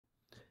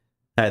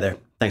Hi there.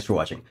 Thanks for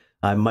watching.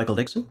 I'm Michael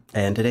Dickson,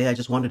 and today I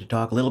just wanted to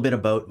talk a little bit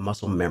about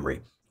muscle memory,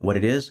 what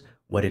it is,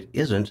 what it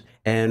isn't,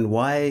 and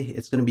why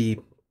it's going to be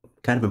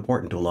kind of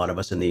important to a lot of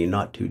us in the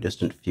not too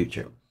distant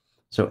future.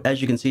 So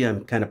as you can see,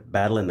 I'm kind of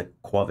battling the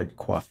COVID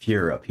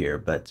coiffure up here,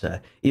 but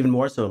even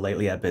more so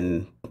lately, I've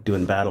been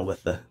doing battle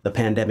with the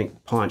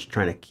pandemic paunch,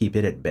 trying to keep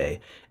it at bay,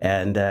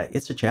 and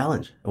it's a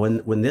challenge.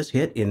 When this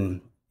hit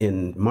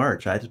in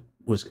March, I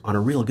was on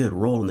a real good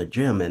roll in the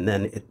gym, and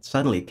then it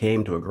suddenly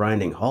came to a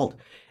grinding halt.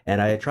 And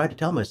I tried to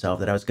tell myself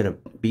that I was going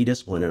to be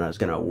disciplined and I was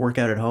going to work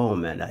out at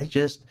home, and I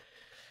just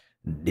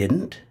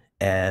didn't.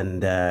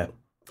 And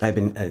I've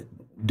been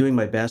doing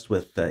my best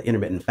with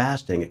intermittent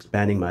fasting,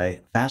 expanding my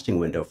fasting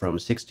window from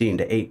 16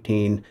 to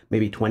 18,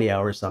 maybe 20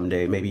 hours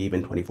someday, maybe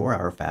even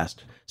 24-hour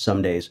fast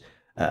some days,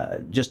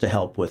 just to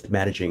help with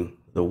managing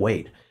the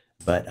weight.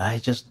 But I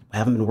just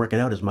haven't been working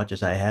out as much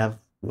as I have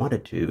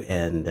wanted to.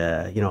 And,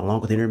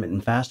 along with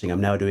intermittent fasting,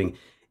 I'm now doing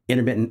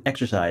intermittent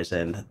exercise,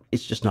 and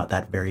it's just not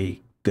that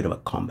very good of a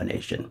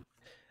combination.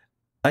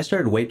 I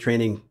started weight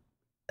training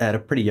at a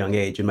pretty young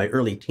age in my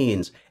early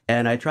teens,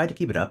 and I tried to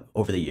keep it up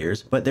over the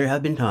years, but there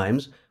have been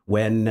times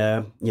when,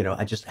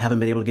 I just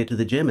haven't been able to get to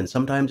the gym, and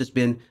sometimes it's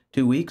been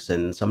 2 weeks,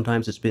 and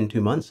sometimes it's been 2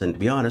 months, and to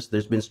be honest,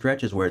 there's been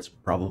stretches where it's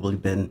probably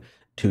been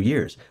 2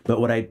 years. But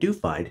what I do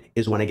find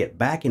is when I get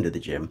back into the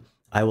gym,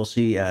 I will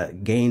see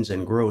gains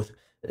and growth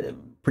uh,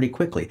 pretty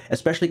quickly,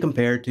 especially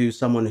compared to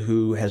someone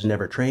who has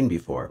never trained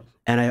before.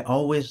 And I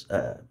always,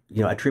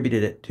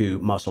 attributed it to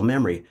muscle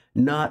memory,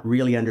 not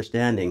really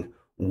understanding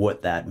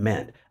what that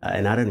meant.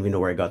 And I don't even know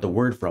where I got the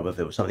word from, if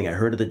it was something I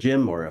heard at the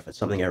gym or if it's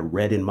something I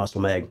read in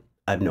Muscle Mag.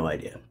 I have no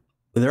idea.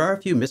 There are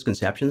a few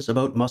misconceptions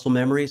about muscle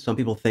memory. Some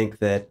people think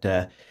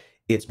that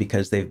it's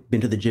because they've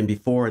been to the gym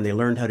before and they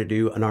learned how to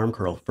do an arm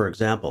curl, for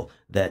example,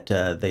 that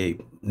they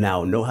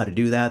now know how to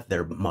do that.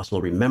 Their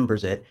muscle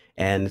remembers it.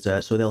 And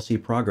so they'll see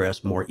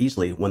progress more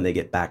easily when they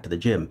get back to the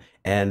gym.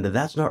 And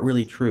that's not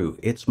really true.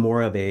 It's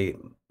more of a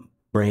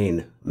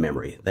brain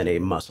memory than a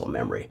muscle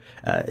memory.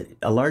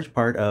 A large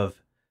part of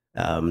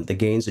the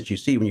gains that you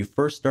see when you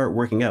first start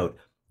working out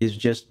is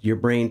just your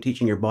brain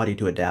teaching your body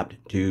to adapt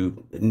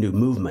to new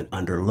movement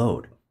under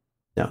load.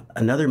 Now,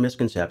 another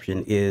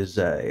misconception is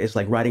it's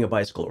like riding a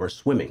bicycle or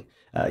swimming.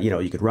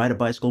 You could ride a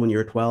bicycle when you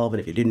were 12,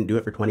 and if you didn't do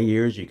it for 20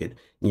 years, you could,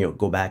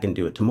 go back and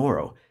do it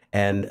tomorrow.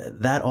 And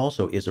that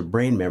also is a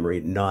brain memory,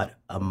 not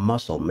a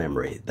muscle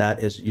memory.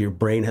 That is, your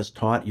brain has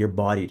taught your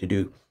body to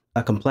do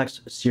a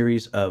complex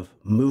series of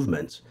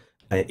movements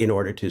in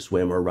order to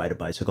swim or ride a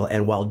bicycle.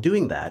 And while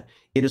doing that,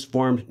 it has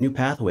formed new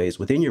pathways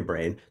within your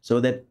brain so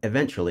that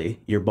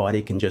eventually your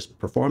body can just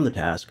perform the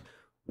task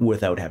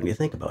without having to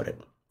think about it.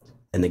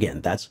 And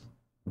again, that's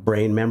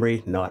brain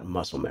memory, not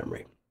muscle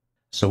memory.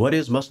 So what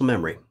is muscle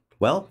memory?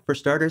 Well, for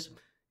starters,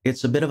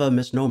 it's a bit of a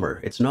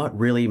misnomer. It's not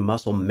really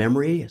muscle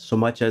memory so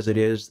much as it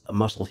is a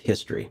muscle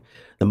history.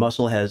 The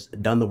muscle has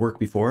done the work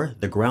before,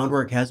 the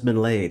groundwork has been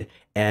laid,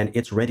 and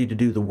it's ready to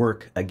do the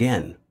work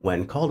again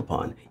when called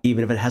upon,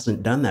 even if it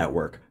hasn't done that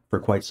work for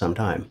quite some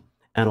time.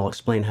 And I'll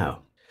explain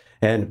how.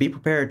 And be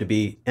prepared to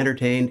be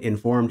entertained,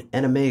 informed,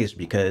 and amazed,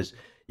 because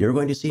you're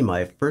going to see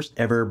my first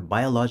ever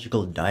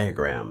biological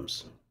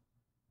diagrams.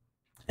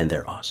 And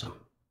they're awesome.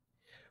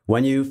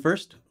 When you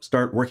first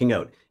start working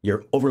out,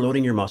 you're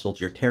overloading your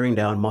muscles, you're tearing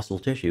down muscle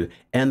tissue,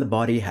 and the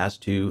body has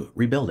to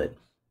rebuild it.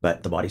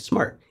 But the body's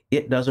smart.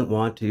 It doesn't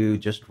want to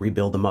just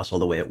rebuild the muscle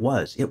the way it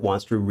was. It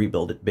wants to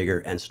rebuild it bigger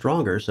and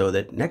stronger so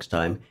that next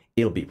time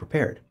it'll be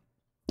prepared.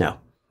 Now,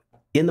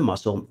 in the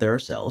muscle, there are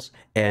cells,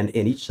 and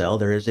in each cell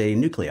there is a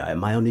nuclei, a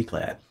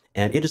myonuclei.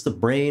 And it is the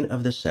brain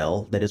of the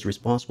cell that is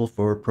responsible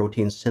for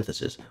protein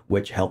synthesis,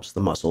 which helps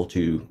the muscle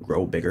to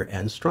grow bigger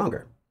and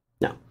stronger.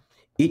 Now,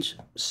 each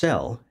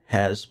cell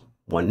has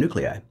one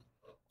nuclei,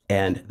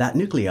 and that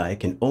nuclei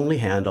can only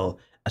handle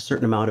a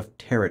certain amount of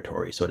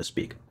territory, so to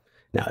speak.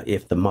 Now,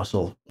 if the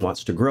muscle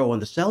wants to grow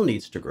and the cell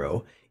needs to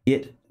grow,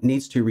 it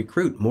needs to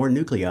recruit more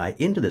nuclei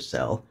into the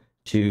cell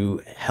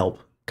to help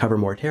cover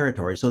more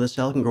territory so the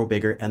cell can grow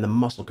bigger and the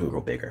muscle can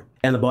grow bigger.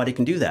 And the body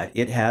can do that.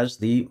 It has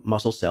the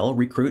muscle cell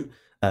recruit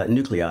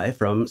nuclei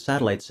from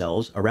satellite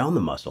cells around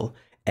the muscle.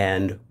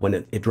 And when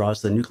it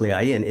draws the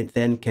nuclei in, it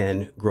then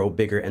can grow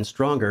bigger and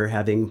stronger,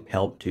 having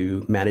helped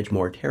to manage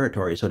more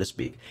territory, so to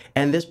speak.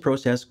 And this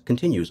process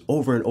continues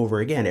over and over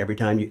again. Every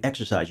time you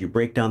exercise, you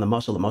break down the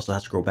muscle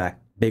has to grow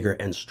back bigger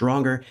and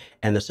stronger,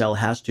 and the cell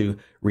has to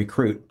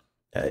recruit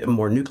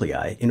more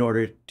nuclei in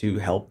order to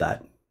help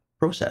that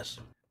process.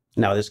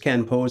 Now, this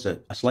can pose a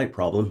slight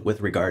problem with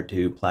regard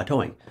to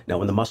plateauing. Now,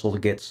 when the muscle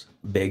gets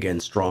big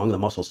and strong, the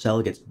muscle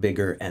cell gets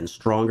bigger and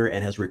stronger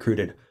and has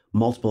recruited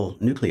multiple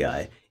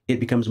nuclei, it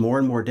becomes more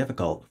and more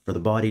difficult for the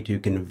body to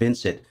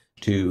convince it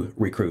to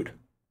recruit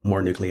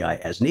more nuclei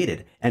as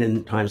needed. And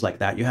in times like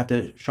that, you have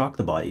to shock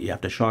the body. You have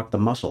to shock the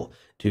muscle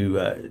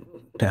to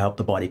help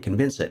the body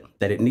convince it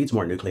that it needs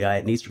more nuclei.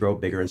 It needs to grow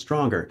bigger and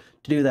stronger.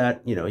 To do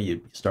that,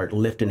 you start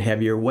lifting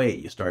heavier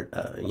weight. You start,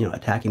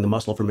 attacking the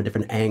muscle from a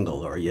different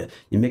angle, or you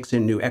mix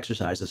in new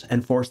exercises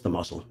and force the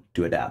muscle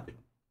to adapt.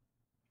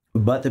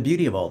 But the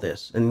beauty of all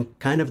this, and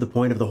kind of the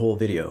point of the whole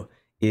video,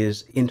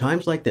 is in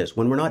times like this,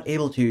 when we're not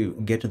able to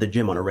get to the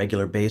gym on a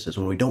regular basis,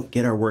 when we don't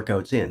get our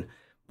workouts in,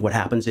 what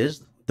happens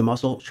is the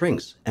muscle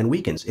shrinks and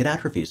weakens, it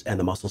atrophies, and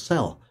the muscle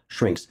cell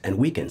shrinks and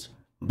weakens.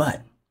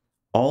 But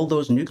all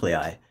those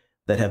nuclei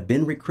that have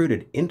been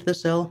recruited into the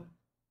cell,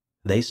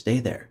 they stay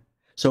there.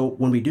 So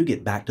when we do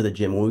get back to the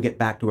gym, when we get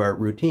back to our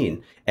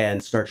routine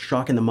and start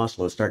shocking the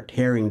muscle and start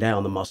tearing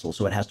down the muscle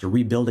so it has to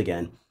rebuild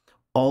again,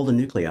 all the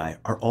nuclei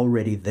are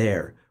already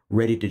there,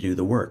 ready to do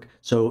the work.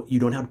 So you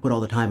don't have to put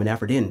all the time and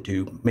effort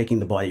into making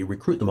the body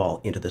recruit them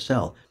all into the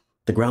cell.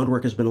 The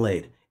groundwork has been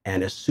laid.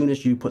 And as soon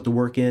as you put the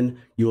work in,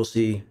 you will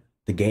see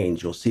the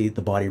gains. You'll see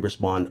the body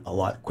respond a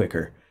lot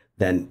quicker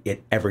than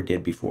it ever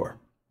did before.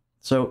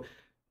 So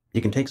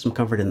you can take some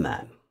comfort in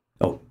that.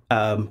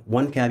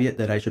 One caveat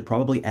that I should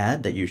probably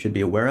add that you should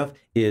be aware of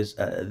is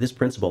this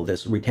principle,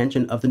 this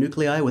retention of the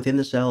nuclei within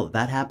the cell,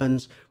 that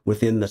happens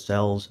within the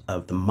cells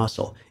of the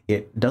muscle.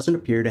 It doesn't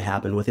appear to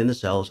happen within the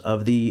cells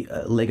of the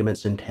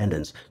ligaments and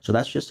tendons. So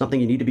that's just something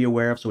you need to be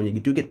aware of. So when you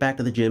do get back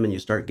to the gym and you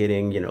start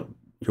getting, your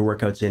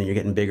workouts in and you're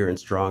getting bigger and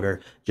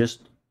stronger,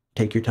 just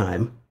take your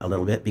time a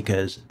little bit,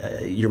 because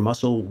your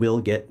muscle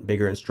will get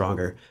bigger and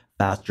stronger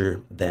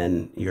faster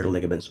than your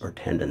ligaments or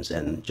tendons,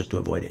 and just to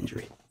avoid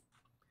injury.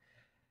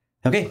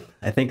 Okay,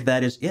 I think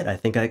that is it. I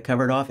think I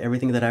covered off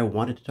everything that I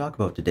wanted to talk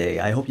about today.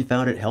 I hope you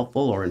found it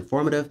helpful or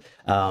informative.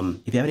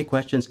 If you have any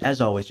questions,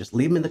 as always, just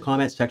leave them in the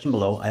comments section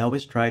below. I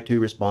always try to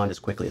respond as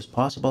quickly as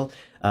possible.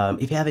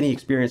 If you have any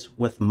experience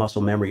with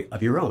muscle memory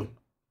of your own,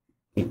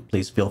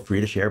 please feel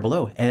free to share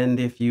below. And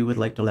if you would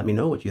like to let me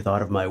know what you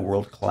thought of my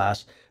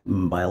world-class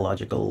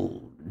biological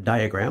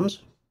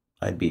diagrams,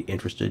 I'd be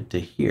interested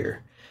to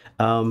hear.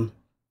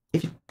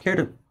 If you care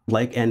to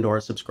like and or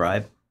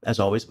subscribe, as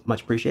always,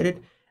 much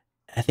appreciated.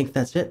 I think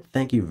that's it.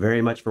 Thank you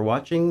very much for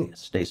watching.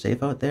 Stay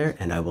safe out there,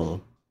 and I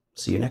will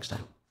see you next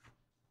time.